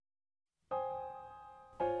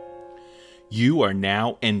You are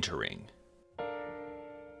now entering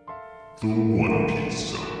The One Piece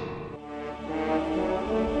Zone.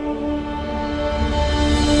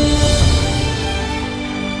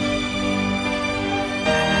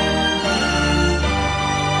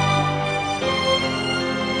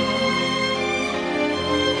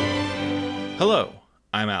 Hello,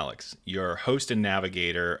 I'm Alex, your host and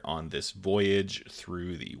navigator on this voyage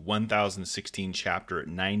through the 1016 chapter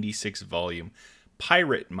 96 volume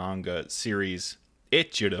pirate manga series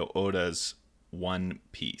Eiichiro Oda's One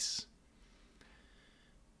Piece.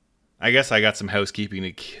 I guess I got some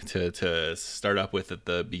housekeeping to start up with at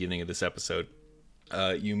the beginning of this episode.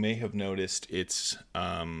 You may have noticed it's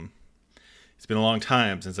been a long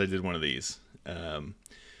time since I did one of these, and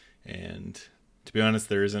to be honest,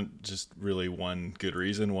 there isn't just really one good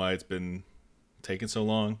reason why it's been taking so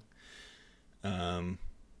long.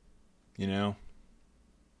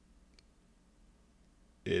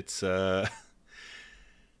 It's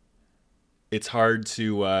hard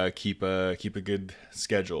to keep a good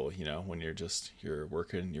schedule, when you're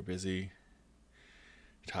working, you're busy,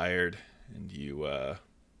 tired, and you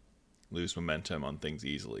lose momentum on things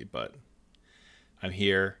easily. But I'm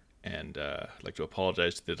here, and I'd like to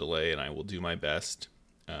apologize for the delay, and I will do my best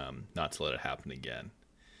not to let it happen again.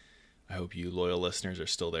 I hope you loyal listeners are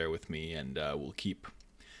still there with me, and will keep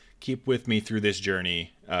with me through this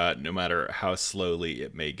journey, no matter how slowly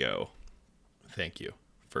it may go. Thank you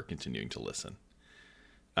for continuing to listen.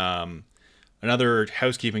 Another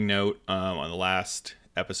housekeeping note, on the last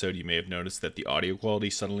episode, you may have noticed that the audio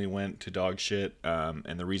quality suddenly went to dog shit,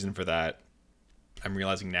 and the reason for that, I'm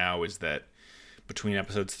realizing now, is that between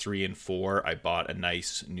episodes 3 and 4, I bought a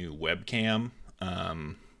nice new webcam,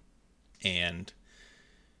 and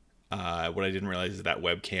what I didn't realize is that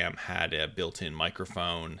webcam had a built-in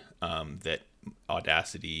microphone that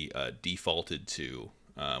Audacity defaulted to,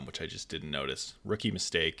 which I just didn't notice. Rookie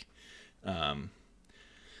mistake.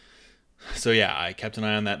 So yeah, I kept an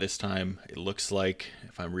eye on that this time. It looks like,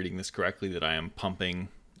 if I'm reading this correctly, that I am pumping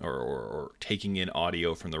or taking in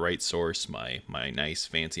audio from the right source. My nice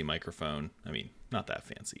fancy microphone. I mean, not that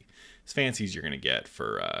fancy. As fancy as you're gonna get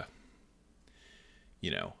for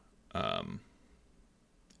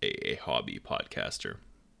a hobby podcaster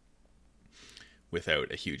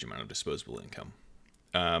without a huge amount of disposable income.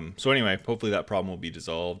 So anyway, hopefully that problem will be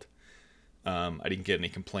dissolved. I didn't get any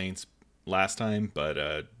complaints last time,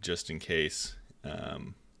 but just in case,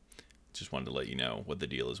 just wanted to let you know what the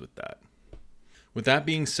deal is with that. With that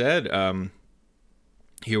being said,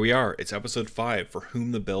 here we are. It's episode 5, For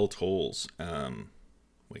Whom the Bell Tolls.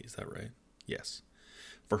 Wait, is that right? Yes.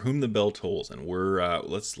 For Whom the Bell Tolls, and we're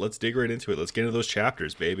let's dig right into it. Let's get into those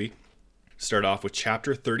chapters, baby. Start off with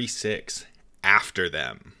chapter 36, After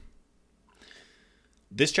Them.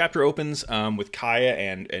 This chapter opens with Kaya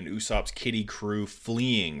and Usopp's kitty crew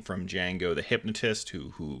fleeing from Django the hypnotist,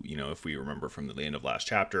 who if we remember from the end of last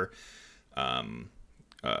chapter,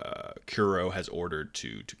 Kuro has ordered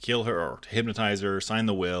to kill her or to hypnotize her, sign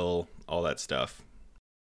the will, all that stuff.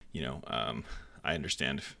 I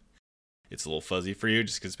understand if it's a little fuzzy for you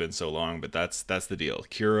just because it's been so long, but that's the deal.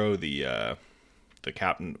 Kuro, the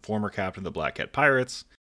former captain of the Black Cat Pirates,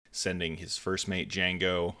 sending his first mate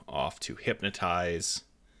Django off to hypnotize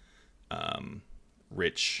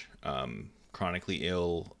rich, chronically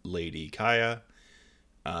ill lady Kaya,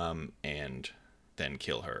 and then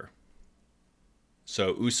kill her.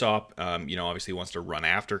 So Usopp, obviously wants to run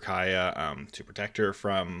after Kaya to protect her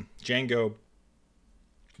from Django.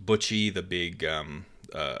 Butchie, the big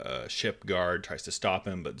ship guard, tries to stop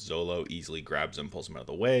him, but Zolo easily grabs him, pulls him out of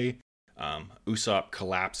the way. Usopp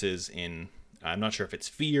collapses in, I'm not sure if it's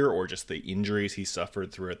fear or just the injuries he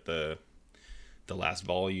suffered throughout the last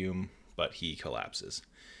volume, but he collapses.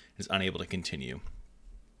 Is unable to continue.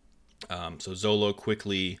 So Zolo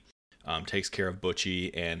quickly takes care of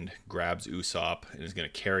Butchie and grabs Usopp and is going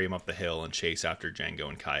to carry him up the hill and chase after Django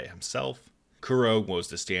and Kaya himself. Kuro goes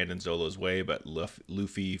to stand in Zolo's way, but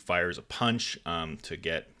Luffy fires a punch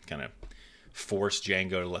to force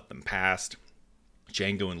Django to let them past.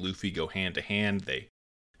 Django and Luffy go hand to hand. They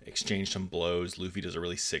exchange some blows. Luffy does a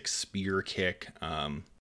really sick spear kick. Then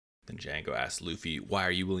Django asks Luffy, "Why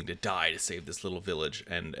are you willing to die to save this little village?"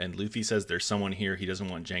 And Luffy says there's someone here he doesn't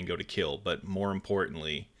want Django to kill, but more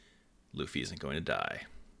importantly, Luffy isn't going to die.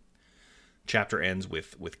 Chapter ends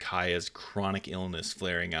with Kaya's chronic illness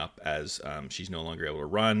flaring up as she's no longer able to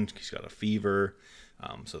run. She's got a fever.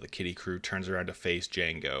 So the kitty crew turns around to face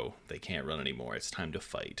Django. They can't run anymore. It's time to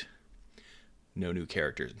fight. No new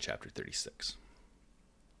characters in chapter 36.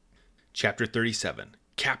 Chapter 37,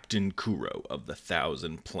 Captain Kuro of the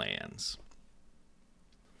Thousand Plans.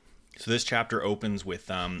 So this chapter opens with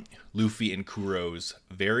Luffy and Kuro's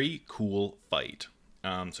very cool fight.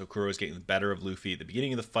 So Kuro is getting the better of Luffy at the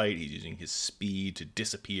beginning of the fight. He's using his speed to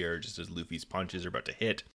disappear just as Luffy's punches are about to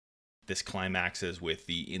hit. This climaxes with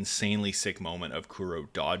the insanely sick moment of Kuro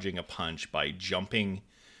dodging a punch by jumping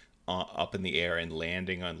up in the air and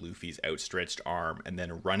landing on Luffy's outstretched arm, and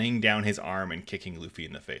then running down his arm and kicking Luffy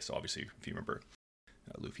in the face. So obviously, if you remember,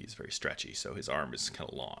 Luffy is very stretchy, so his arm is kind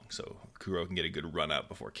of long. So Kuro can get a good run up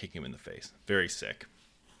before kicking him in the face. Very sick.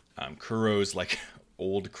 Kuro's like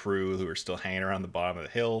old crew who are still hanging around the bottom of the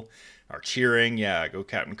hill are cheering, yeah, go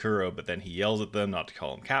Captain Kuro, but then he yells at them not to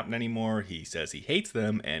call him Captain anymore. He says he hates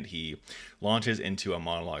them, and he launches into a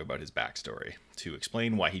monologue about his backstory to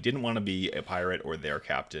explain why he didn't want to be a pirate or their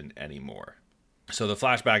captain anymore. So the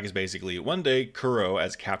flashback is basically one day Kuro,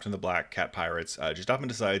 as captain of the Black Cat Pirates, just up and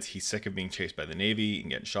decides he's sick of being chased by the Navy and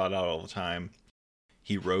getting shot out all the time.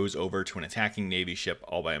 He rows over to an attacking Navy ship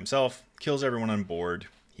all by himself, kills everyone on board.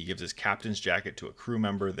 He gives his captain's jacket to a crew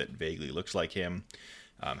member that vaguely looks like him,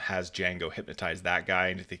 has Django hypnotize that guy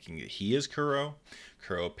into thinking that he is Kuro.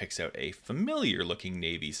 Kuro picks out a familiar-looking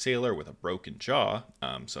Navy sailor with a broken jaw.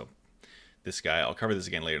 So this guy, I'll cover this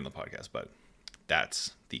again later in the podcast, but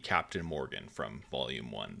that's the Captain Morgan from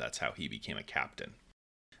Volume 1. That's how he became a captain.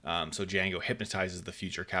 So Django hypnotizes the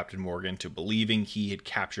future Captain Morgan to believing he had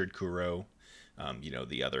captured Kuro,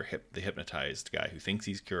 the hypnotized guy who thinks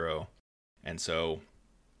he's Kuro. And so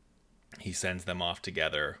he sends them off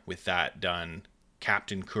together. With that done,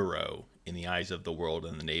 Captain Kuro, in the eyes of the world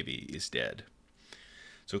and the Navy, is dead.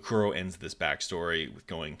 So Kuro ends this backstory with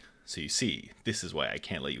going, so you see, this is why I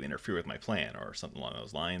can't let you interfere with my plan, or something along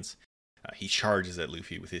those lines. He charges at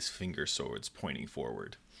Luffy with his finger swords pointing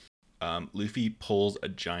forward. Luffy pulls a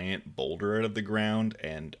giant boulder out of the ground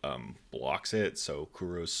and blocks it, so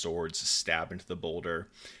Kuro's swords stab into the boulder.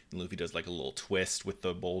 And Luffy does like a little twist with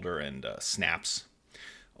the boulder and snaps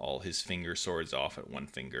all his finger swords off at one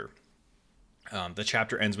finger. The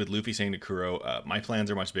chapter ends with Luffy saying to Kuro, my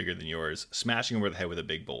plans are much bigger than yours, smashing him over the head with a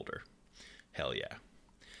big boulder. Hell yeah.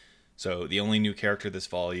 So the only new character this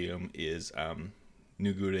volume is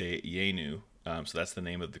Nugure Ienu. So that's the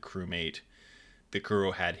name of the crewmate that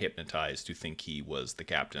Kuro had hypnotized to think he was the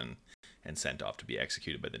captain and sent off to be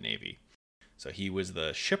executed by the Navy. So he was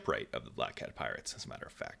the shipwright of the Black Cat Pirates, as a matter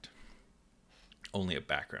of fact. Only a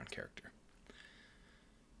background character.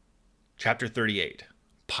 Chapter 38,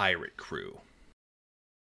 Pirate Crew.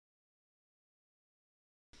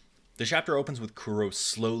 The chapter opens with Kuro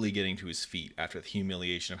slowly getting to his feet after the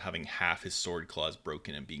humiliation of having half his sword claws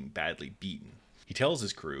broken and being badly beaten. He tells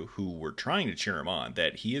his crew, who were trying to cheer him on,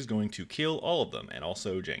 that he is going to kill all of them, and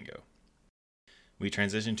also Django. We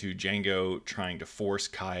transition to Django trying to force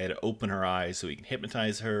Kaya to open her eyes so he can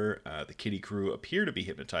hypnotize her. The kitty crew appear to be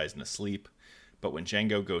hypnotized and asleep, but when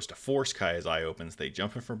Django goes to force Kaya's eye opens, they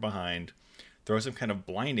jump him from behind, throw some kind of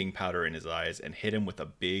blinding powder in his eyes, and hit him with a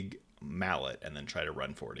big mallet, and then try to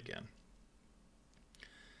run for it again.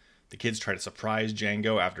 The kids try to surprise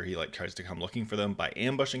Django after he tries to come looking for them by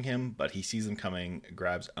ambushing him, but he sees them coming,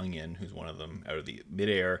 grabs Onion, who's one of them, out of the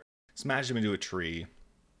midair, smashes him into a tree.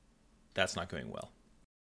 That's not going well.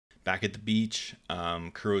 Back at the beach,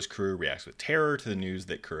 Kuro's crew reacts with terror to the news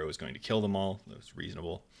that Kuro is going to kill them all. That was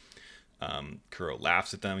reasonable. Kuro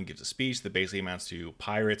laughs at them and gives a speech that basically amounts to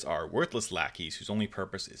pirates are worthless lackeys whose only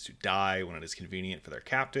purpose is to die when it is convenient for their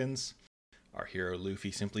captains. Our hero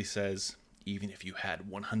Luffy simply says, even if you had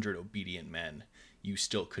 100 obedient men, you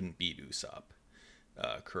still couldn't beat Usopp.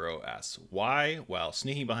 Kuro asks why, while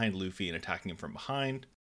sneaking behind Luffy and attacking him from behind.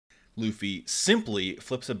 Luffy simply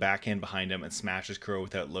flips a backhand behind him and smashes Kuro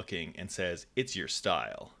without looking and says, it's your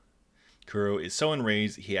style. Kuro is so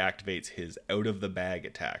enraged he activates his out-of-the-bag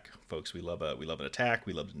attack. Folks, we love an attack.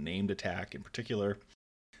 We love a named attack in particular.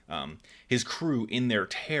 His crew, in their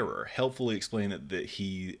terror, helpfully explain that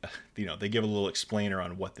he, they give a little explainer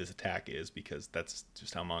on what this attack is because that's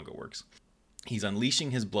just how manga works. He's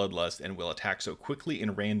unleashing his bloodlust and will attack so quickly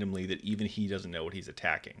and randomly that even he doesn't know what he's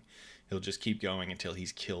attacking. He'll just keep going until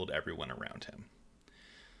he's killed everyone around him.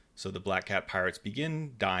 So the Black Cat Pirates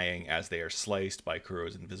begin dying as they are sliced by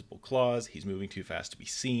Kuro's invisible claws. He's moving too fast to be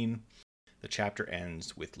seen. The chapter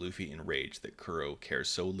ends with Luffy enraged that Kuro cares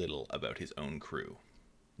so little about his own crew.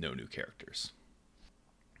 No new characters.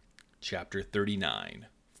 Chapter 39,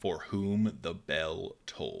 For Whom the Bell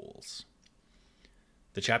Tolls.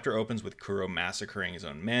 The chapter opens with Kuro massacring his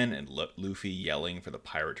own men and Luffy yelling for the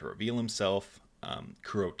pirate to reveal himself.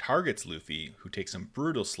 Kuro targets Luffy, who takes some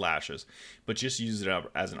brutal slashes, but just uses it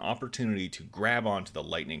as an opportunity to grab onto the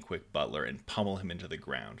lightning-quick butler and pummel him into the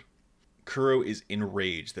ground. Kuro is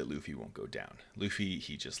enraged that Luffy won't go down. Luffy,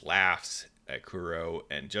 he just laughs. at Kuro,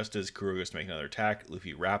 and just as Kuro goes to make another attack,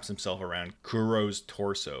 Luffy wraps himself around Kuro's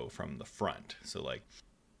torso from the front. So like,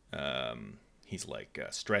 he's like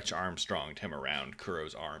Stretch Armstronged him around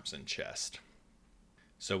Kuro's arms and chest.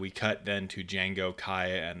 So we cut then to Django,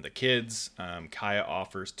 Kaya, and the kids. Kaya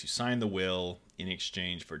offers to sign the will in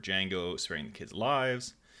exchange for Django sparing the kids'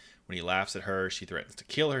 lives. When he laughs at her, she threatens to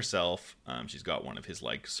kill herself. She's got one of his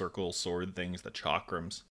like circle sword things, the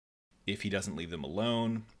chakrams. If he doesn't leave them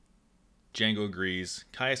alone, Django agrees.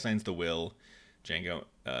 Kaya signs the will. Django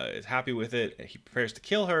is happy with it. He prepares to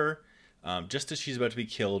kill her. Just as she's about to be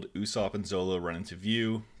killed, Usopp and Zolo run into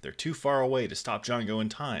view. They're too far away to stop Django in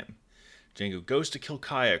time. Django goes to kill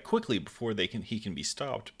Kaya quickly before he can be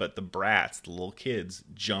stopped, but the brats, the little kids,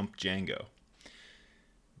 jump Django.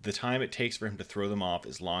 The time it takes for him to throw them off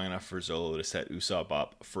is long enough for Zolo to set Usopp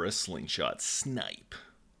up for a slingshot snipe.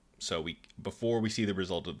 So before we see the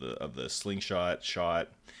result of the slingshot shot,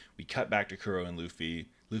 we cut back to Kuro and Luffy.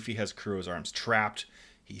 Luffy has Kuro's arms trapped.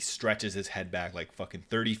 He stretches his head back like fucking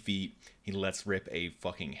 30 feet. He lets rip a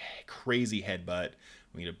fucking crazy headbutt.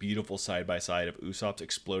 We get a beautiful side-by-side of Usopp's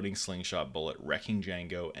exploding slingshot bullet wrecking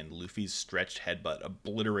Django and Luffy's stretched headbutt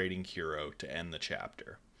obliterating Kuro to end the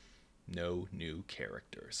chapter. No new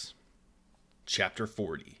characters. Chapter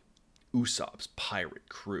 40. Usopp's Pirate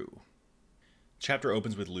Crew. Chapter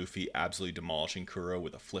opens with Luffy absolutely demolishing Kuro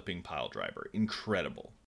with a flipping piledriver.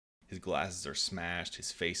 Incredible. His glasses are smashed,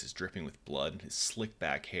 his face is dripping with blood, and his slick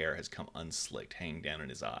back hair has come unslicked, hanging down in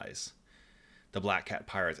his eyes. The Black Cat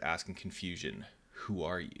pirates ask in confusion, "Who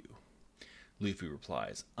are you?" Luffy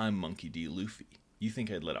replies, "I'm Monkey D. Luffy. You think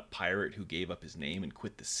I'd let a pirate who gave up his name and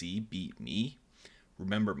quit the sea beat me?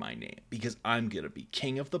 Remember my name, because I'm gonna be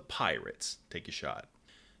king of the pirates." Take a shot.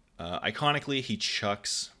 Iconically, he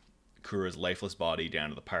chucks Kuro's lifeless body down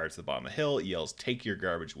to the pirates at the bottom of the hill. He yells, "Take your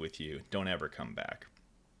garbage with you. Don't ever come back."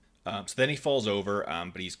 So then he falls over,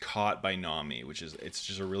 but he's caught by Nami, it's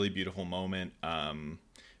just a really beautiful moment,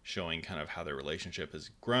 showing kind of how their relationship has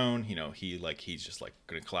grown. You know, he's just like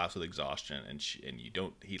going to collapse with exhaustion,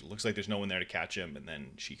 he looks like there's no one there to catch him, and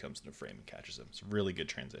then she comes into frame and catches him. It's a really good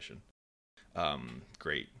transition.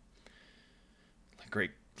 Great,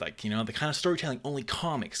 like, you know, the kind of storytelling only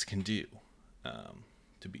comics can do,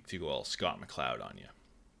 to go all Scott McCloud on you.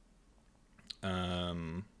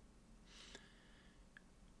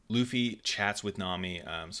 Luffy chats with Nami,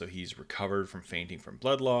 so he's recovered from fainting from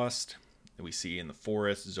blood loss. We see in the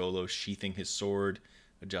forest Zolo sheathing his sword,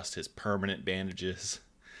 adjust his permanent bandages.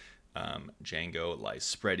 Django lies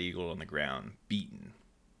spread-eagled on the ground, beaten.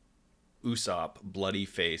 Usopp,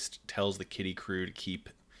 bloody-faced, tells the Kitty crew to keep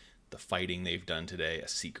the fighting they've done today a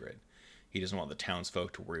secret. He doesn't want the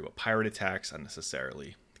townsfolk to worry about pirate attacks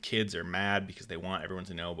unnecessarily. The kids are mad because they want everyone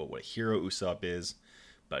to know about what a hero Usopp is,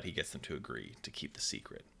 but he gets them to agree to keep the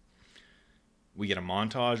secret. We get a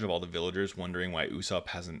montage of all the villagers wondering why Usopp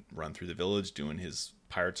hasn't run through the village doing his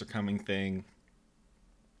pirates are coming thing.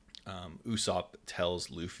 Usopp tells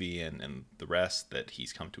Luffy and the rest that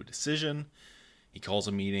he's come to a decision. He calls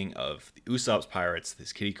a meeting of the Usopp's pirates,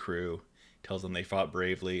 his Kitty crew, tells them they fought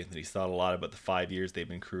bravely and that he's thought a lot about the 5 years they've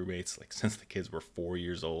been crewmates, like since the kids were 4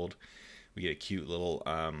 years old. We get a cute little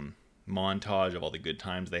montage of all the good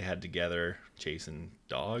times they had together, chasing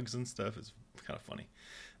dogs and stuff. It's kind of funny.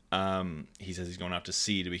 He says he's going out to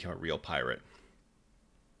sea to become a real pirate.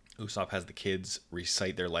 Usopp has the kids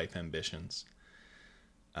recite their life ambitions,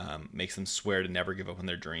 makes them swear to never give up on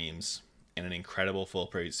their dreams. In an incredible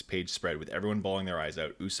full-page spread with everyone bawling their eyes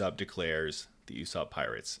out, Usopp declares the Usopp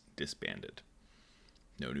Pirates disbanded.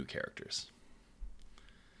 No new characters.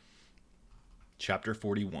 Chapter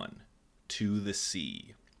 41. To the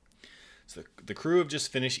Sea. So the crew have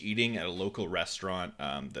just finished eating at a local restaurant,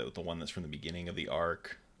 the one that's from the beginning of the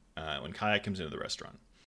arc. When Kaya comes into the restaurant,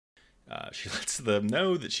 she lets them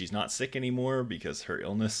know that she's not sick anymore because her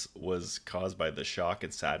illness was caused by the shock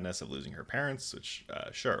and sadness of losing her parents, which,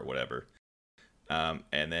 sure, whatever.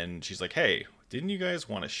 And then she's like, "Hey, didn't you guys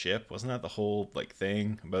want a ship? Wasn't that the whole, like,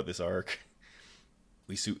 thing about this arc?"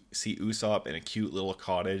 We see Usopp in a cute little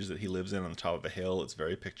cottage that he lives in on the top of a hill. It's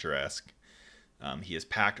very picturesque. He has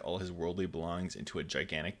packed all his worldly belongings into a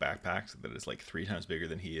gigantic backpack that is like 3 times bigger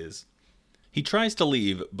than he is. He tries to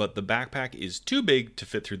leave, but the backpack is too big to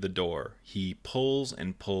fit through the door. He pulls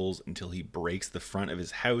and pulls until he breaks the front of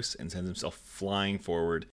his house and sends himself flying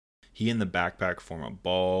forward. He and the backpack form a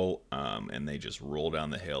ball, and they just roll down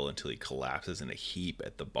the hill until he collapses in a heap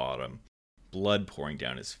at the bottom, blood pouring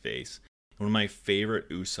down his face. One of my favorite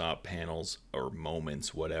Usopp panels, or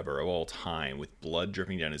moments, whatever, of all time, with blood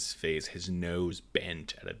dripping down his face, his nose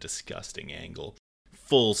bent at a disgusting angle.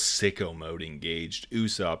 Full sicko mode engaged,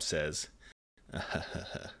 Usopp says,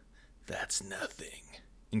 that's nothing.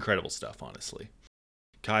 Incredible stuff, honestly.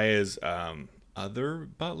 Kaya's other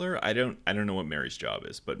butler, I don't know what Mary's job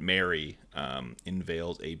is, but Mary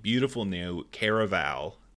unveils a beautiful new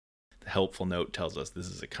caravel. The helpful note tells us this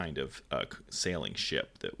is a kind of sailing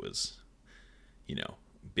ship that was,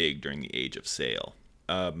 big during the age of sail.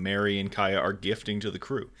 Mary and Kaya are gifting to the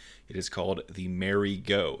crew. It is called the Merry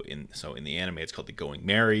Go. So in the anime, it's called the Going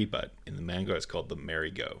Merry, but in the manga, it's called the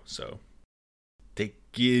Merry Go. So take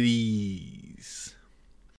it easy.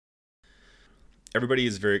 Everybody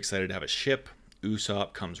is very excited to have a ship.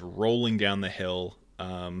 Usopp comes rolling down the hill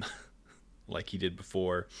like he did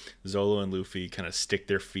before. Zolo and Luffy kind of stick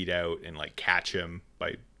their feet out and catch him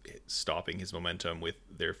by stopping his momentum with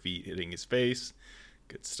their feet hitting his face.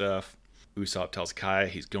 Good stuff. Usopp tells Kaya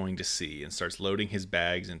he's going to sea and starts loading his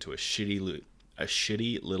bags into a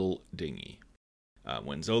shitty little dinghy.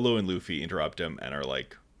 When Zolo and Luffy interrupt him and are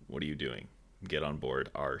like, "What are you doing? Get on board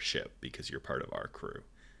our ship because you're part of our crew."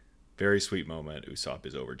 Very sweet moment. Usopp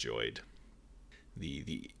is overjoyed.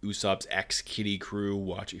 The Usopp's ex-kitty crew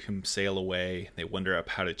watch him sail away. They wonder up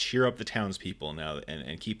how to cheer up the townspeople now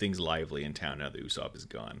and keep things lively in town now that Usopp is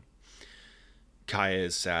gone. Kaya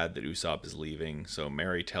is sad that Usopp is leaving, so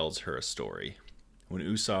Mary tells her a story. When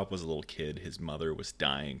Usopp was a little kid, his mother was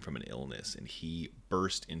dying from an illness, and he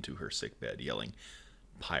burst into her sickbed yelling,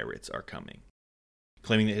 "Pirates are coming,"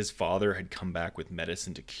 claiming that his father had come back with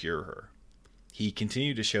medicine to cure her. He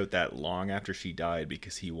continued to shout that long after she died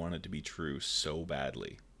because he wanted to be true so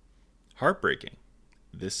badly. Heartbreaking.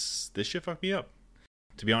 This shit fucked me up.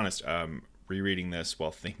 To be honest, rereading this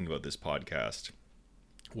while thinking about this podcast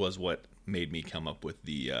was what made me come up with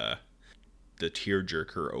the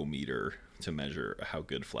tearjerker-o-meter to measure how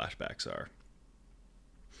good flashbacks are.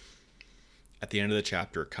 At the end of the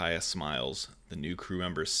chapter, Kaya smiles. The new crew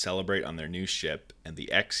members celebrate on their new ship, and the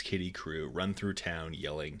ex-kitty crew run through town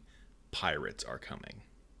yelling, "Pirates are coming."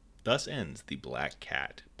 Thus ends the Black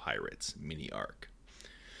Cat Pirates mini arc.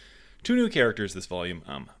 2 new characters this volume.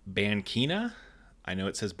 Bankina. I know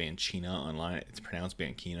it says Banchina online. It's pronounced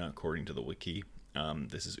Bankina according to the wiki.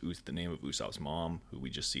 This is the name of Usopp's mom, who we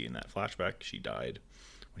just see in that flashback. She died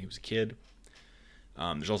when he was a kid.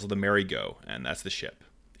 There's also the Merry Go, and that's the ship.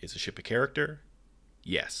 Is a ship a character?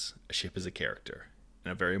 Yes, a ship is a character,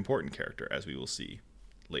 and a very important character, as we will see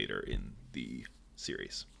later in the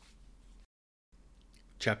series.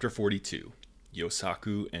 Chapter 42,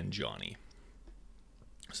 Yosaku and Johnny.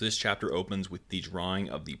 So this chapter opens with the drawing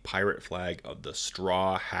of the pirate flag of the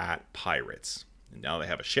Straw Hat Pirates. And now they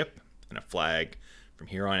have a ship and a flag. From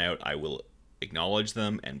here on out, I will acknowledge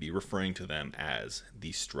them and be referring to them as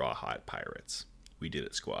the Straw Hat Pirates. We did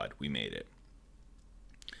it, squad. We made it.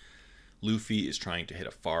 Luffy is trying to hit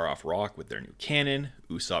a far-off rock with their new cannon.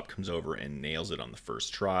 Usopp comes over and nails it on the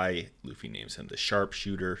first try. Luffy names him the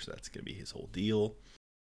Sharpshooter, so that's going to be his whole deal.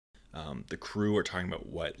 The crew are talking about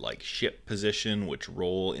what ship position, which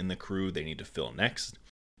role in the crew they need to fill next.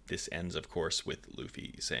 This ends, of course, with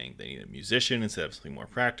Luffy saying they need a musician instead of something more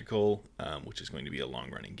practical, which is going to be a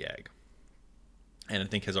long-running gag. And I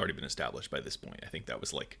think has already been established by this point. I think that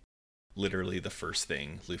was literally the first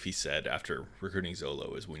thing Luffy said after recruiting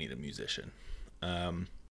Zolo is, "We need a musician."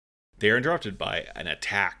 They are interrupted by an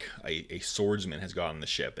attack. A swordsman has got on the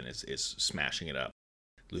ship and is smashing it up.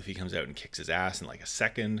 Luffy comes out and kicks his ass in a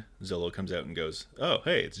second. Zolo comes out and goes, "Oh,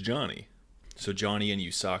 hey, it's Johnny." So Johnny and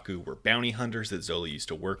Yusaku were bounty hunters that Zolo used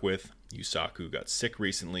to work with. Yusaku got sick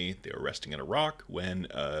recently. They were resting at a rock when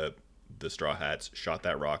the Straw Hats shot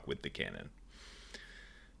that rock with the cannon.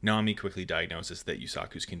 Nami quickly diagnoses that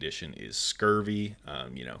Yusaku's condition is scurvy,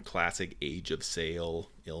 classic age of sail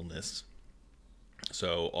illness.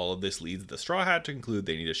 So all of this leads the Straw Hat to conclude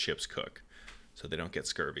they need a ship's cook so they don't get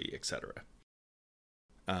scurvy, etc.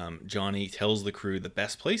 Johnny tells the crew the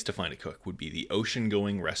best place to find a cook would be the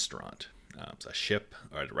ocean-going restaurant. It's a ship,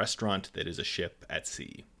 or a restaurant that is a ship at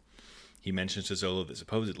sea. He mentions to Zolo that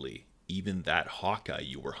supposedly even that Hawkeye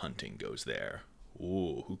you were hunting goes there.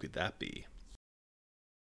 Ooh, who could that be?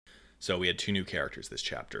 So we had 2 new characters this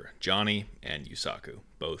chapter, Johnny and Yusaku,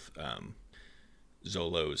 both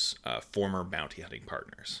Zolo's former bounty hunting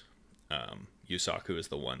partners. Yusaku is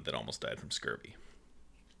the one that almost died from scurvy.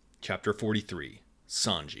 Chapter 43,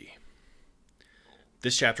 Sanji.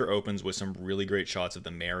 This chapter opens with some really great shots of the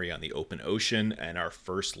Merry on the open ocean and our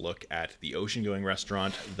first look at the ocean-going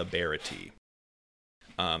restaurant, the Barity.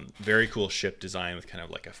 Very cool ship design with kind of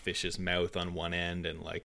a fish's mouth on one end and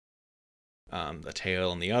the tail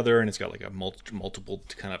on the other, and it's got a multiple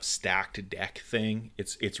kind of stacked deck thing.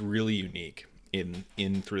 It's really unique in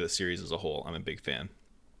through the series as a whole. I'm a big fan.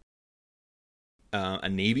 A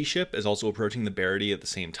Navy ship is also approaching the Barity at the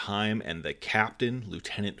same time, and the captain,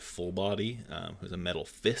 Lieutenant Fullbody, who's a metal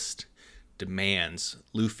fist, demands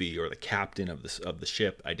Luffy or the captain of the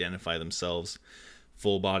ship identify themselves.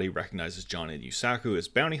 Fullbody recognizes John and Yusaku as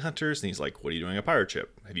bounty hunters, and he's like, "What are you doing on a pirate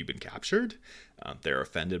ship? Have you been captured?" They're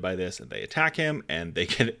offended by this, and they attack him, and they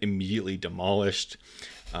get immediately demolished.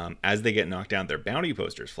 As they get knocked down, their bounty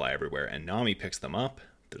posters fly everywhere, and Nami picks them up.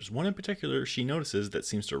 There's one in particular she notices that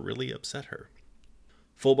seems to really upset her.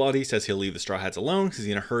 Fullbody says he'll leave the Straw Hats alone because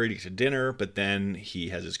he's in a hurry to get to dinner, but then he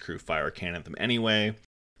has his crew fire a cannon at them anyway.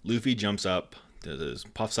 Luffy jumps up,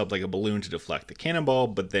 puffs up like a balloon to deflect the cannonball,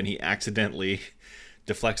 but then he accidentally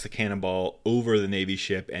deflects the cannonball over the Navy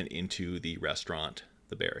ship and into the restaurant,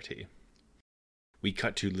 the Barity. We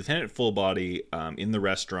cut to Lieutenant Fullbody in the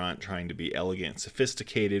restaurant trying to be elegant and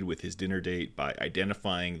sophisticated with his dinner date by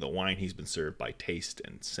identifying the wine he's been served by taste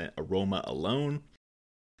and aroma alone.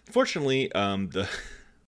 Fortunately,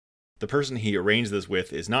 the person he arranged this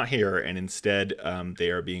with is not here, and instead they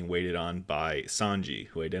are being waited on by Sanji,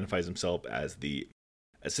 who identifies himself as the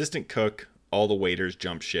assistant cook all the waiters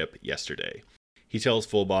jumped ship yesterday. He tells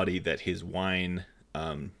Fullbody that his wine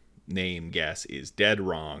name guess is dead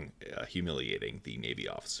wrong, humiliating the Navy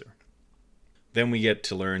officer. Then we get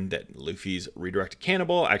to learn that Luffy's redirected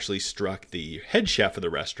cannonball actually struck the head chef of the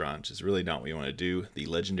restaurant, which is really not what you want to do, the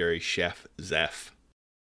legendary chef Zeph.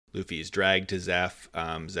 Luffy is dragged to Zeph.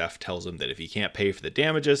 Zeph tells him that if he can't pay for the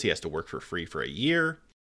damages, he has to work for free for a year.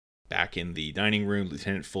 Back in the dining room,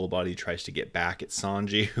 Lieutenant Fullbody tries to get back at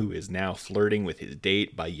Sanji, who is now flirting with his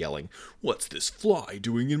date by yelling, "What's this fly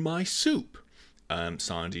doing in my soup?"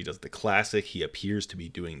 Sanji does the classic. He appears to be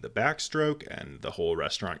doing the backstroke, and the whole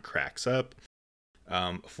restaurant cracks up.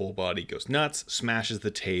 Fullbody goes nuts, smashes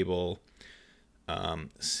the table.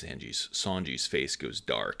 Sanji's face goes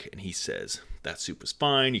dark, and he says, "That soup was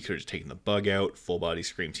fine. You could have just taken the bug out." Fullbody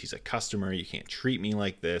screams, "He's a customer. You can't treat me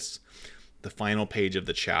like this." The final page of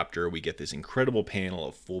the chapter, we get this incredible panel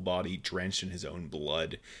of Fullbody drenched in his own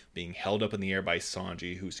blood, being held up in the air by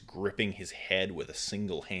Sanji, who's gripping his head with a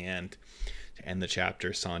single hand. To end the chapter,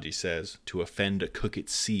 Sanji says, "To offend a cook at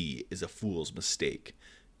sea is a fool's mistake,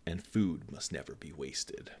 and food must never be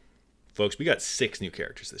wasted." Folks, we got 6 new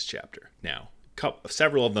characters this chapter. Now,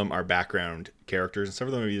 several of them are background characters, and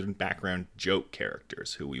several of them are even background joke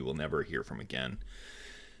characters who we will never hear from again.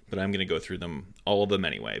 But I'm going to go through them, all of them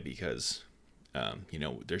anyway, because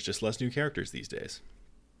there's just less new characters these days.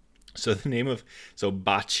 So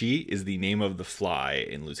Bachi is the name of the fly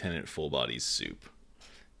in Lieutenant Fullbody's soup.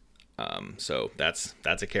 So that's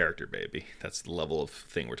a character, baby. That's the level of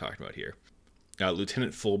thing we're talking about here.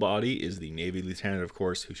 Lieutenant Fullbody is the Navy lieutenant, of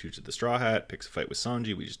course, who shoots at the Straw Hat, picks a fight with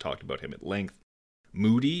Sanji. We just talked about him at length.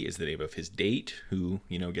 Moody is the name of his date, who,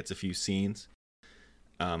 gets a few scenes.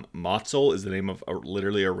 Motzel is the name of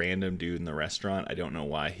literally a random dude in the restaurant. I don't know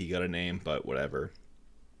why he got a name, but whatever.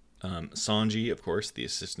 Sanji, of course, the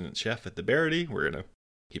assistant chef at the Barity. We're going to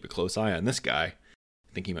keep a close eye on this guy.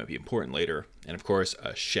 I think he might be important later. And of course,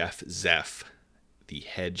 Chef Zeph, the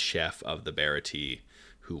head chef of the Barity,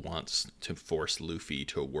 who wants to force Luffy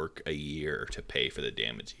to work a year to pay for the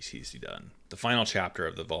damage he's done. The final chapter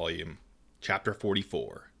of the volume, chapter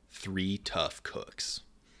 44, 3 Tough Cooks.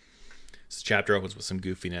 This chapter opens with some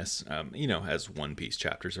goofiness, as One Piece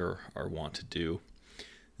chapters are wont to do.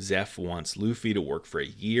 Zeph wants Luffy to work for a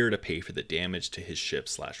year to pay for the damage to his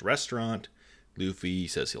ship/restaurant. Luffy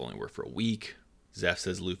says he'll only work for a week. Zeph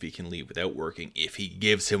says Luffy can leave without working if he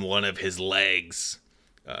gives him one of his legs.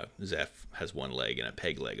 Zeph has one leg and a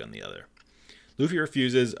peg leg on the other. Luffy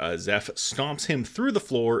refuses. Zeph stomps him through the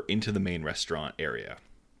floor into the main restaurant area.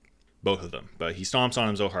 Both of them. But he stomps on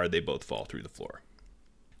him so hard they both fall through the floor.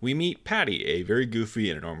 We meet Patty, a very goofy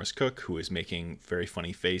and enormous cook who is making very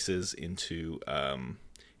funny faces in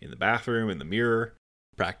the bathroom, in the mirror,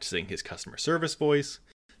 practicing his customer service voice.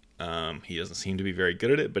 He doesn't seem to be very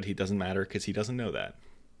good at it, but he doesn't matter because he doesn't know that.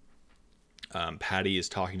 Patty is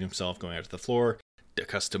talking to himself, going out to the floor. The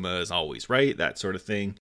customer is always right, that sort of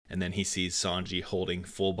thing. And then he sees Sanji holding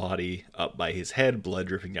Fullbody up by his head, blood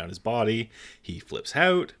dripping down his body. He flips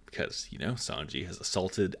out because, Sanji has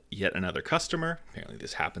assaulted yet another customer. Apparently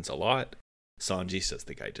this happens a lot. Sanji says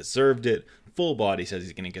the guy deserved it. Fullbody says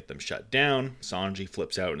he's going to get them shut down. Sanji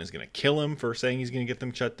flips out and is going to kill him for saying he's going to get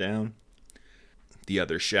them shut down. The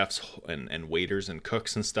other chefs and waiters and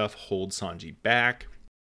cooks and stuff hold Sanji back.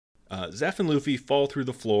 Zeph and Luffy fall through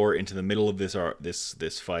the floor into the middle of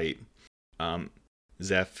this fight.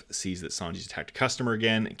 Zeph sees that Sanji's attacked a customer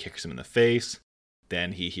again and kicks him in the face.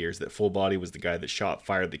 Then he hears that Fullbody was the guy that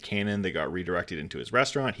fired the cannon that got redirected into his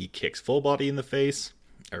restaurant. He kicks Fullbody in the face.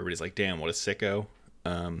 Everybody's like, damn, what a sicko.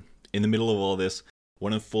 In the middle of all this,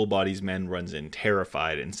 one of Full Body's men runs in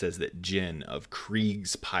terrified and says that Jin of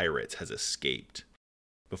Krieg's pirates has escaped.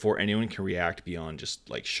 Before anyone can react beyond just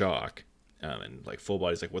like shock, and like Full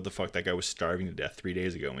Body's like, what the fuck, that guy was starving to death 3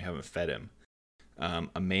 days ago and we haven't fed him.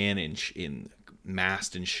 A man in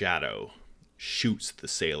masked in shadow shoots the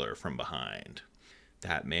sailor from behind.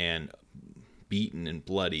 That man, beaten and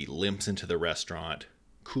bloody, limps into the restaurant,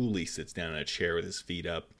 coolly sits down in a chair with his feet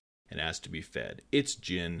up and asks to be fed. It's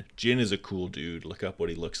Jin. Jin is a cool dude. Look up what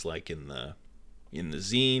he looks like in the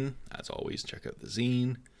zine. As always, check out the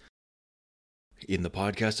zine in the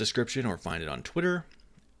podcast description or find it on Twitter.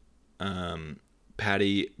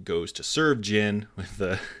 Patty goes to serve Jin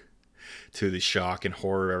to the shock and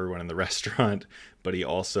horror of everyone in the restaurant, but he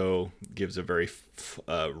also gives a very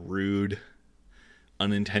rude,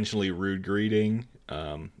 unintentionally rude greeting.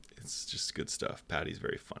 It's just good stuff. Patty's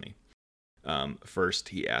very funny. First,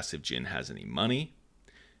 he asks if Jin has any money.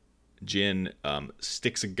 Jin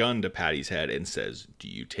sticks a gun to Patty's head and says, "Do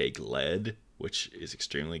you take lead?" Which is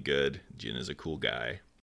extremely good. Jin is a cool guy.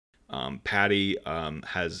 Patty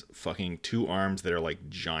has fucking 2 arms that are like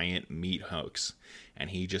giant meat hooks,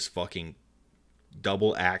 and he just fucking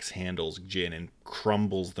double axe handles Jin and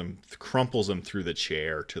crumples them through the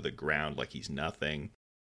chair to the ground like he's nothing.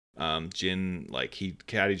 Jin,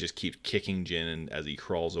 Patty just keeps kicking Jin, and as he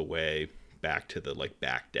crawls away back to the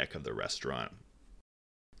back deck of the restaurant,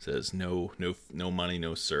 says no money,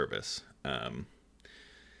 no service.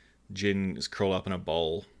 Jin is curled up in a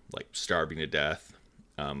ball, starving to death.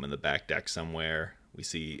 In the back deck somewhere, we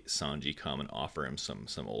see Sanji come and offer him some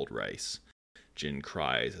old rice. Jin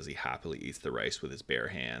cries as he happily eats the rice with his bare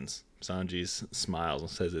hands. Sanji smiles and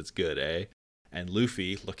says, "It's good, eh?" And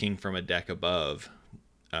Luffy, looking from a deck above,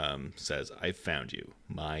 says, "I've found you,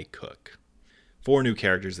 my cook." 4 new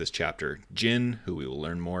characters this chapter. Jin, who we will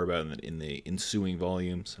learn more about in the ensuing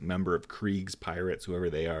volumes, a member of Krieg's pirates, whoever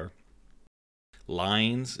they are.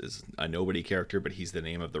 Lines is a nobody character, but he's the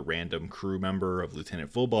name of the random crew member of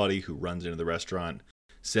Lieutenant Fullbody who runs into the restaurant,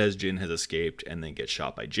 says Jin has escaped, and then gets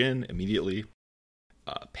shot by Jin immediately.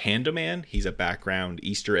 Panda Man, he's a background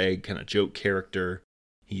Easter egg kind of joke character.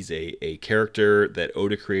 He's a character that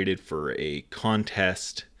Oda created for a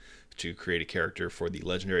contest to create a character for the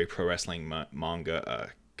legendary pro wrestling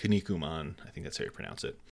manga Kinnikuman. I think that's how you pronounce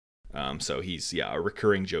it. So he's a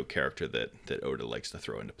recurring joke character that Oda likes to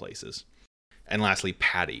throw into places. And lastly,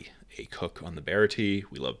 Patty, a cook on the Barati.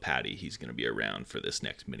 We love Patty. He's going to be around for this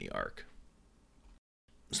next mini arc.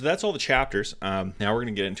 So that's all the chapters. Now we're going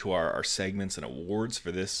to get into our segments and awards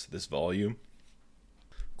for this volume.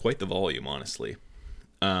 Quite the volume, honestly.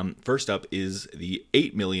 First up is the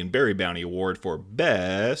 8 million Berry Bounty Award for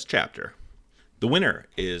Best Chapter. The winner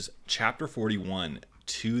is Chapter 41,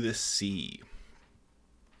 To the Sea.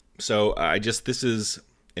 So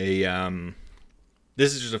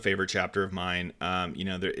this is just a favorite chapter of mine.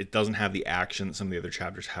 It doesn't have the action that some of the other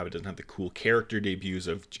chapters have. It doesn't have the cool character debuts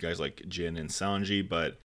of guys like Jin and Sanji,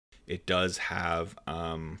 but it does have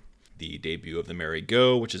the debut of the Merry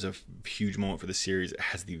Go, which is a huge moment for the series. It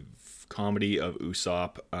has the comedy of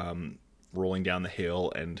Usopp rolling down the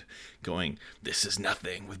hill and going, "This is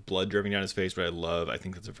nothing," with blood dripping down his face, which I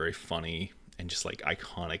think that's a very funny and just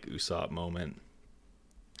iconic Usopp moment.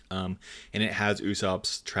 And it has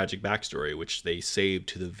Usopp's tragic backstory, which they saved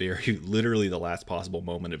to the literally the last possible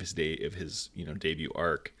moment of his debut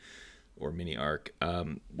arc or mini arc,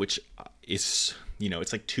 which is,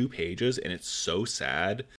 it's 2 pages and it's so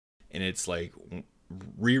sad. And it's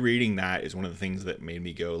rereading that is one of the things that made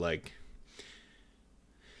me go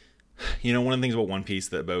one of the things about One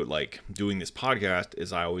Piece about doing this podcast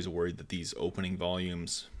is I always worried that these opening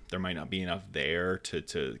volumes, there might not be enough there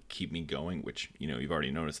to keep me going, which, you've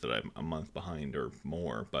already noticed that I'm a month behind or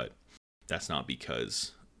more, but that's not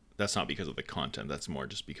because of the content. That's more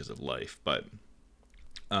just because of life. But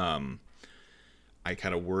I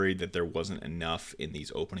kind of worried that there wasn't enough in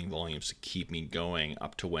these opening volumes to keep me going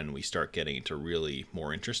up to when we start getting into really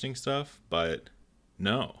more interesting stuff. But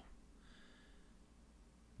no.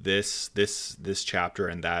 This chapter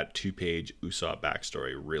and that 2-page Usopp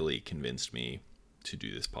backstory really convinced me to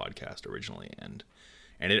do this podcast originally, and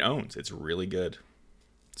it owns. It's really good.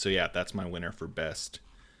 So yeah, that's my winner for best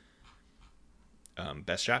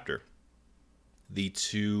chapter. The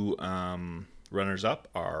 2 runners up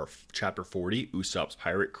are chapter 40, Usopp's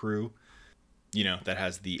Pirate Crew. That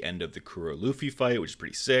has the end of the Kuro Luffy fight, which is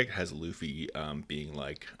pretty sick. It has Luffy being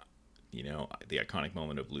the iconic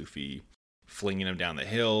moment of Luffy flinging him down the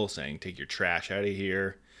hill, saying, "Take your trash out of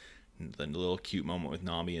here." The little cute moment with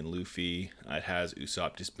Nami and Luffy. It has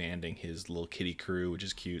Usopp disbanding his little kitty crew, which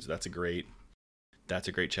is cute. So that's a great That's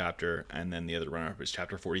a great chapter. And then the other runner-up is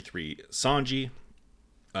chapter 43, Sanji,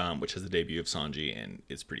 which is the debut of Sanji, and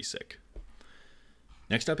it's pretty sick.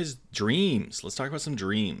 Next up is dreams. Let's talk about some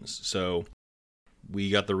dreams. So we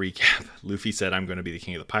got the recap. Luffy said, I'm going to be the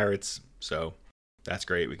king of the pirates. So that's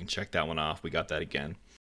great. We can check that one off. We got that again.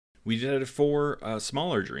 We did 4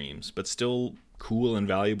 smaller dreams, but still cool and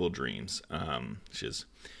valuable dreams, which is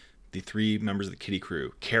the 3 members of the Kitty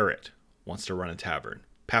crew. Carrot wants to run a tavern.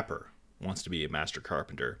 Pepper wants to be a master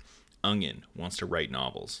carpenter. Onion wants to write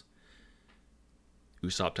novels.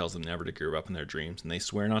 Usopp tells them never to give up in their dreams, and they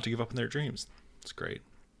swear not to give up in their dreams. It's great.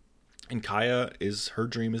 And Kaya, her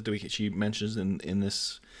dream is she mentions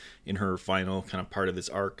in her final kind of part of this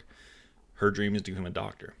arc, her dream is to become a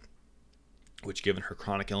doctor, which, given her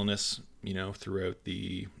chronic illness, throughout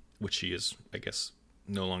which she is, I guess,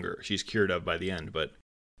 no longer, she's cured of by the end, but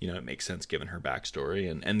it makes sense given her backstory,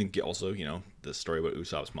 and also, the story about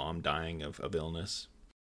Usopp's mom dying of illness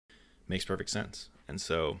makes perfect sense. And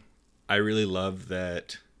so I really love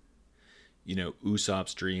that,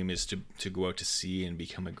 Usopp's dream is to go out to sea and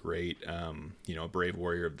become a great, a brave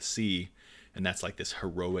warrior of the sea. And that's like this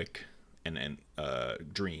heroic and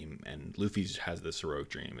dream. And Luffy has this heroic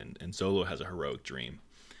dream, and Zolo has a heroic dream.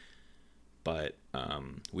 But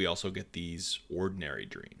we also get these ordinary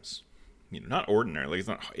dreams. Not ordinary.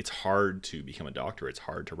 Like it's hard to become a doctor. It's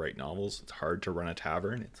hard to write novels. It's hard to run a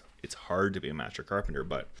tavern. It's hard to be a master carpenter.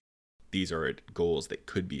 But these are goals that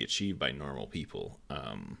could be achieved by normal people.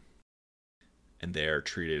 And they're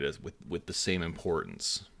treated as with the same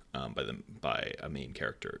importance by a main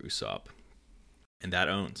character, Usopp. And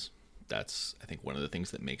that's, I think, one of the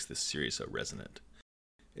things that makes this series so resonant,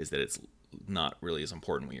 is that it's not really as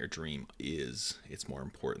important what your dream is. It's more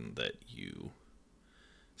important that you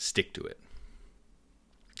stick to it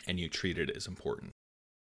and you treat it as important.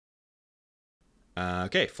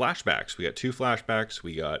 Okay, flashbacks. We got 2 flashbacks.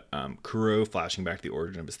 We got Kuro flashing back to the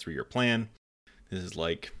origin of his 3-year plan. This is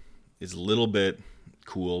a little bit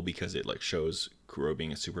cool because it shows Kuro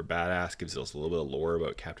being a super badass, gives us a little bit of lore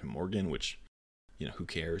about Captain Morgan, which, who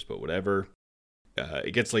cares, but whatever.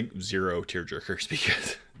 It gets 0 tearjerkers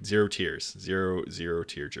because 0 tears, zero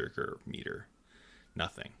tearjerker meter,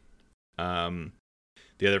 nothing.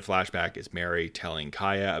 The other flashback is Mary telling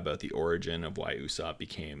Kaya about the origin of why Usopp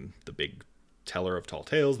became the big teller of tall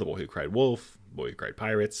tales, the boy who cried wolf, the boy who cried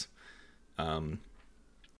pirates.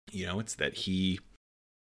 It's that he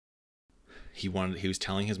was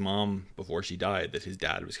telling his mom before she died that his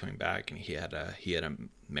dad was coming back, and he had a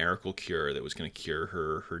miracle cure that was going to cure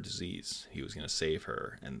her disease. He was going to save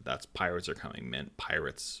her, and that's pirates are coming meant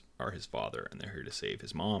pirates are his father, and they're here to save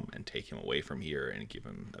his mom and take him away from here and give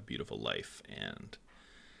him a beautiful life. And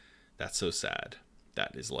that's so sad.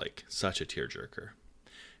 That is such a tearjerker.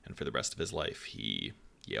 And for the rest of his life, he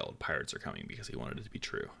yelled pirates are coming because he wanted it to be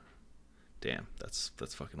true. Damn, that's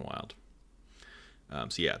fucking wild.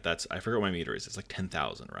 So yeah, I forget what my meter is. It's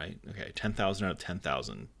 10,000, right? Okay, 10,000 out of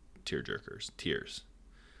 10,000 tearjerkers. Tears.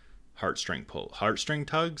 Heartstring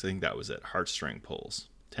tugs? I think that was it. Heartstring pulls.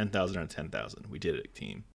 10,000 out of 10,000. We did it,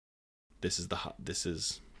 team. This is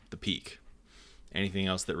the peak. Anything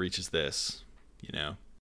else that reaches this,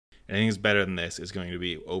 anything that's better than this is going to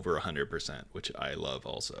be over 100%, which I love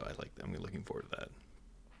also. I'm looking forward to that.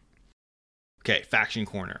 Okay, faction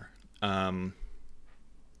corner.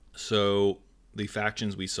 So the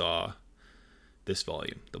factions we saw this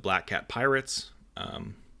volume, the Black Cat Pirates,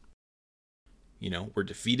 were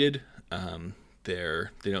defeated. They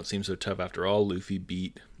don't seem so tough after all. Luffy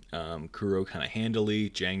beat Kuro kind of handily.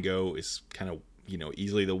 Django is kind of,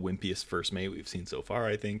 easily the wimpiest first mate we've seen so far,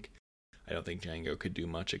 I think. I don't think Django could do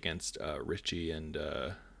much against Richie and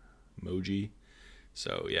Moji.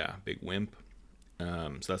 So yeah, big wimp.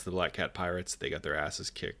 So that's the Black Cat Pirates. They got their asses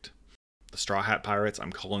kicked. The Straw Hat Pirates,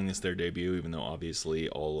 I'm calling this their debut, even though obviously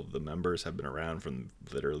all of the members have been around from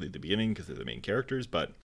literally the beginning because they're the main characters.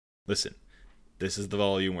 But listen, this is the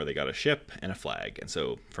volume where they got a ship and a flag. And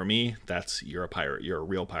so for me, you're a pirate. You're a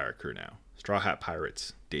real pirate crew now. Straw Hat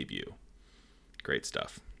Pirates debut. Great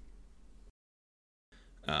stuff.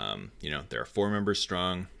 There are 4 members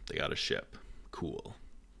strong. They got a ship. Cool.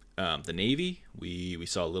 The Navy, we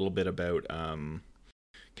saw a little bit about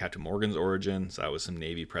Captain Morgan's origin, so that was some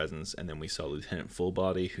Navy presence, and then we saw Lieutenant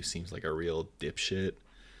Fullbody, who seems like a real dipshit.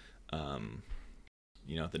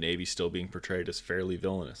 The Navy still being portrayed as fairly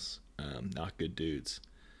villainous, not good dudes.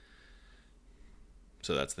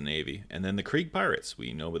 So that's the Navy. And then the Krieg Pirates,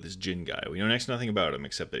 we know about this Jin guy. We know next to nothing about him,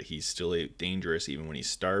 except that he's still dangerous even when he's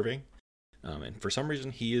starving. And for some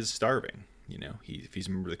reason, he is starving. If he's a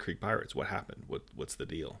member of the Krieg Pirates, what happened? What's the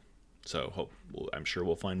deal? So I'm sure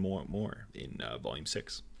we'll find more in Volume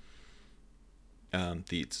 6.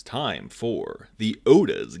 It's time for the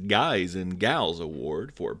Oda's Guys and Gals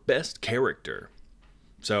Award for Best Character.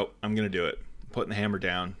 So I'm going to do it. Putting the hammer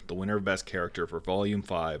down. The winner of Best Character for Volume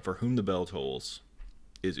 5, For Whom the Bell Tolls,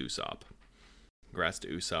 is Usopp. Congrats to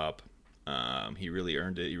Usopp. He really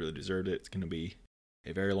earned it. He really deserved it. It's going to be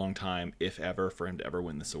a very long time, if ever, for him to ever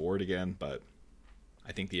win this award again. But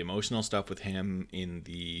I think the emotional stuff with him in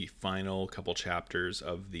the final couple chapters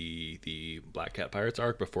of the Black Cat Pirates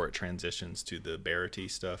arc before it transitions to the Barity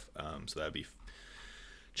stuff. So that'd be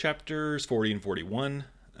chapters 40 and 41.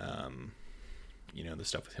 The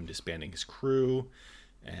stuff with him disbanding his crew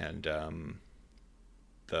and him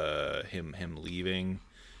leaving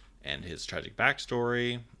and his tragic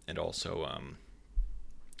backstory, and also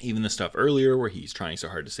even the stuff earlier where he's trying so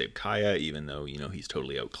hard to save Kaya, even though he's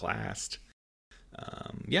totally outclassed.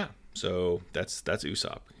 So that's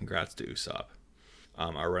Usopp. Congrats to Usopp.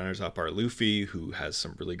 Our runners-up are Luffy, who has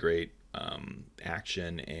some really great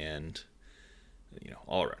action and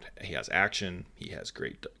all around. He has action. He has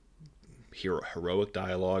great heroic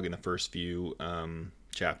dialogue in the first few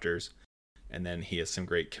chapters, and then he has some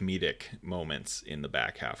great comedic moments in the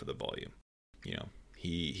back half of the volume.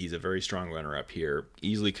 He's a very strong runner-up here.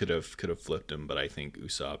 Easily could have flipped him, but I think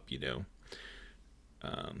Usopp,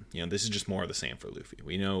 this is just more of the same for Luffy.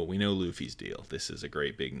 We know Luffy's deal. This is a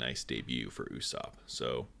great, big, nice debut for Usopp.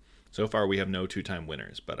 So far we have no two-time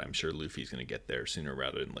winners, but I'm sure Luffy's going to get there sooner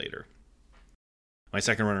rather than later. My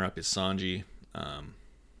second runner-up is Sanji.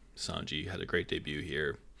 Sanji had a great debut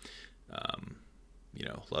here.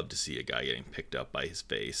 Love to see a guy getting picked up by his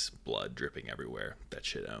face, blood dripping everywhere. That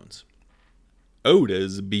shit owns.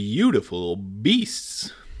 Oda's Beautiful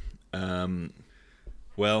Beasts. Is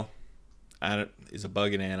a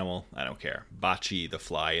bug an animal? I don't care. Bocce, the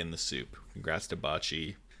fly in the soup. Congrats to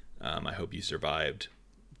Bocce. I hope you survived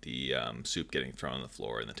the soup getting thrown on the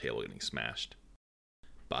floor and the table getting smashed.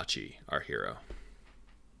 Bocce, our hero.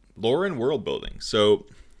 Lore and world building. So,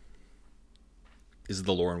 this is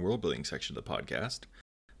the lore and world building section of the podcast.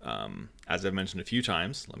 As I've mentioned a few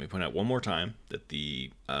times, let me point out one more time that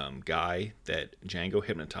the guy that Django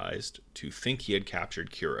hypnotized to think he had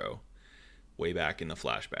captured Kuro way back in the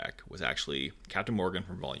flashback was actually Captain Morgan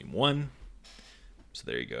from Volume 1. So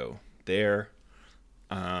there you go. There.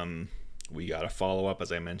 We got a follow-up,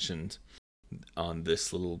 as I mentioned, on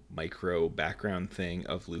this little micro background thing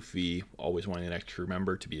of Luffy always wanting the next crew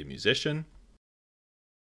member to be a musician.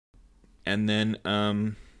 And then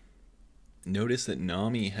notice that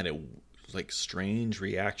Nami had a strange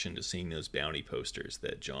reaction to seeing those bounty posters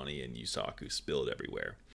that Johnny and Yusaku spilled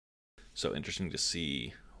everywhere. So interesting to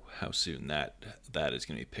see how soon that is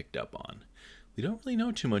going to be picked up on. We don't really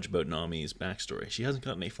know too much about Nami's backstory. She hasn't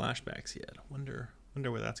gotten any flashbacks yet. Wonder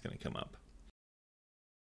where that's going to come up.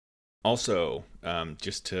 Also,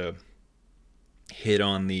 just to hit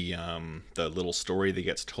on the little story that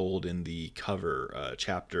gets told in the cover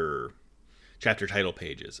chapter title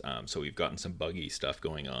pages. So we've gotten some buggy stuff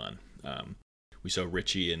going on. We saw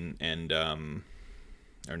Richie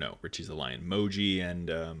Richie's the lion, Moji, and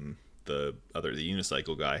the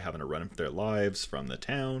unicycle guy having a run for their lives from the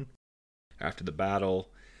town after the battle.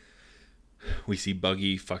 We see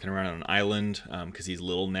Buggy fucking around on an island because he's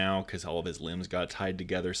little now because all of his limbs got tied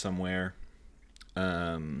together somewhere.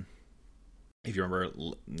 If you remember,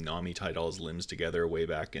 Nami tied all his limbs together way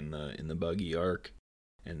back in the Buggy arc,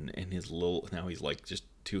 and his now he's like just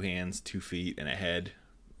 2 hands, 2 feet, and a head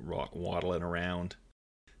waddling around.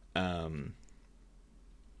 There's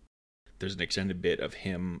an extended bit of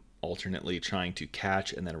him alternately trying to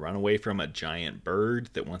catch and then run away from a giant bird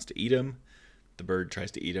that wants to eat him. The bird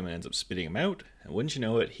tries to eat him and ends up spitting him out. And wouldn't you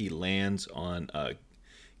know it, he lands on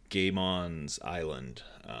Gaimon's island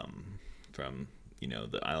from,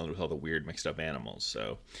 the island with all the weird mixed up animals.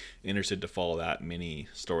 So interested to follow that mini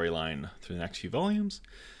storyline through the next few volumes.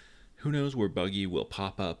 Who knows where Buggy will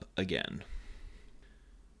pop up again.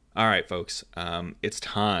 All right, folks, it's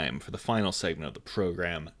time for the final segment of the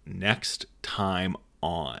program. Next time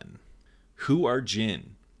on. Who are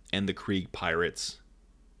Jin and the Krieg Pirates,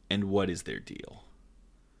 and what is their deal?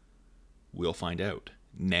 We'll find out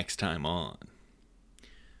next time on.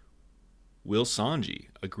 Will Sanji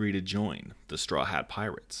agree to join the Straw Hat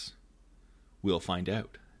Pirates? We'll find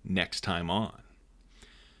out next time on.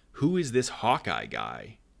 Who is this Hawkeye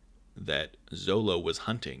guy that Zolo was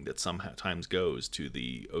hunting that sometimes goes to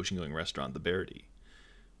the ocean-going restaurant, the Barity?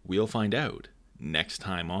 We'll find out next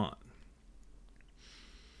time on.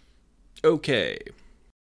 Okay,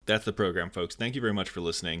 that's the program, folks. Thank you very much for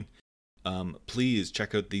listening. Please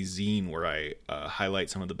check out the zine where I highlight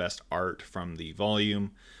some of the best art from the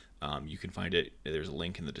volume. You can find it. There's a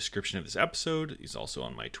link in the description of this episode. It's also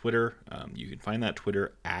on my Twitter. You can find that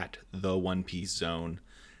Twitter at the One Piece Zone,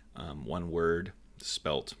 one word,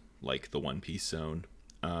 spelt like the One Piece Zone,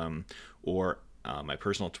 or my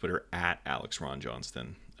personal Twitter at Alex Ron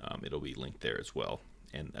Johnston. It'll be linked there as well,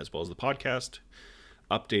 and as well as the podcast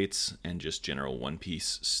updates and just general One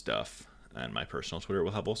Piece stuff. And my personal Twitter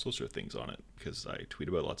will have all sorts of things on it because I tweet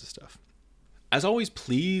about lots of stuff. As always,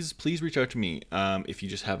 please reach out to me if you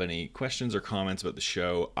just have any questions or comments about the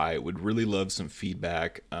show. I would really love some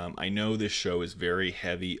feedback. I know this show is very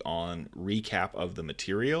heavy on recap of the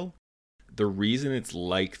material. The reason it's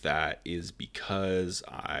like that is because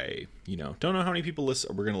I, don't know how many people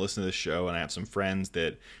were going to listen to this show, and I have some friends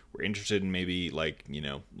that were interested in maybe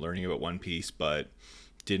learning about One Piece, but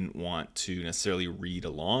didn't want to necessarily read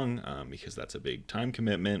along because that's a big time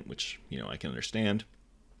commitment, which I can understand.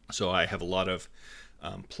 So I have a lot of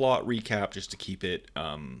plot recap just to keep it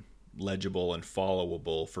legible and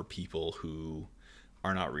followable for people who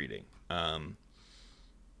are not reading.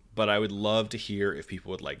 But I would love to hear if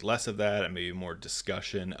people would like less of that and maybe more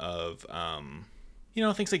discussion of,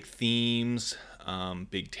 things like themes,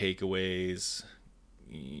 big takeaways,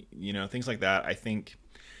 things like that. I think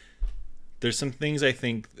there's some things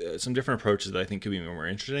some different approaches that I think could be more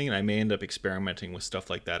interesting, and I may end up experimenting with stuff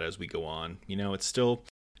like that as we go on. It's still,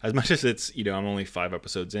 as much as it's, I'm only 5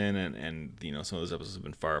 episodes in and some of those episodes have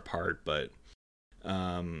been far apart, but,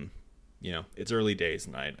 it's early days,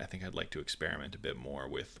 and I think I'd like to experiment a bit more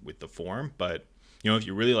with the form. But, if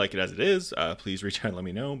you really like it as it is, please reach out and let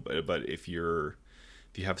me know. But if you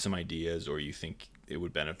have some ideas or you think it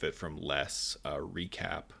would benefit from less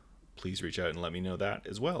recap, please reach out and let me know that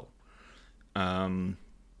as well. Now,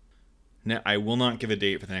 I will not give a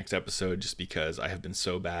date for the next episode just because I have been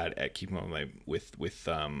so bad at keeping up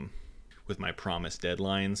with my promised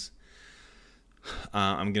deadlines.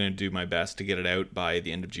 I'm going to do my best to get it out by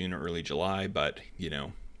the end of June or early July, but,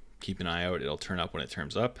 keep an eye out. It'll turn up when it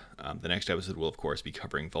turns up. The next episode will, of course, be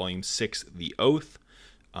covering Volume 6, The Oath.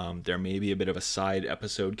 There may be a bit of a side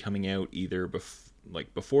episode coming out either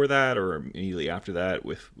before that or immediately after that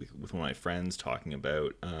with one of my friends talking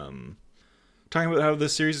about how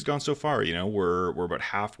this series has gone so far. We're about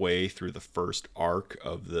halfway through the first arc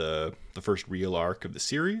of the first real arc of the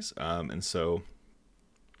series, and so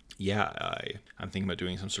I'm thinking about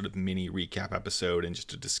doing some sort of mini recap episode and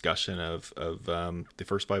just a discussion of the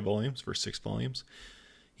first 6 volumes.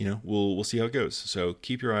 We'll see how it goes. So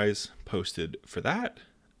keep your eyes posted for that,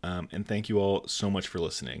 and thank you all so much for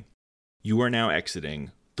listening. You are now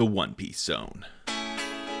exiting the One Piece Zone.